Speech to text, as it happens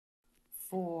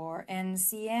For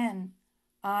NCN,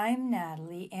 I'm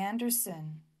Natalie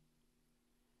Anderson.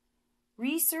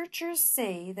 Researchers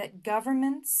say that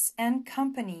governments and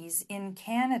companies in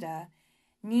Canada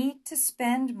need to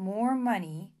spend more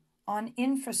money on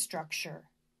infrastructure.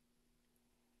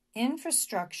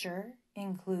 Infrastructure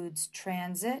includes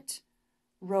transit,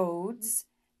 roads,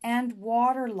 and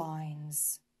water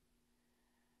lines.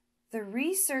 The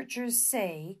researchers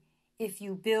say if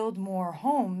you build more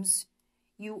homes,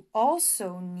 you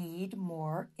also need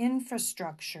more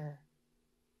infrastructure.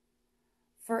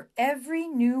 For every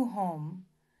new home,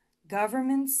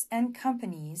 governments and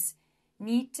companies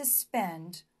need to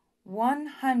spend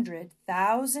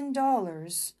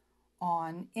 $100,000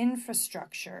 on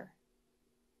infrastructure.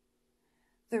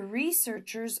 The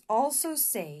researchers also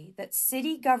say that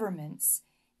city governments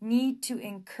need to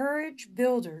encourage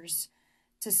builders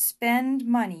to spend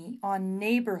money on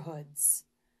neighborhoods,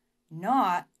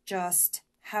 not just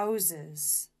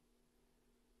houses.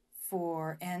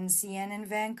 For NCN in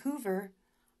Vancouver,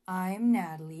 I'm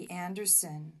Natalie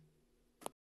Anderson.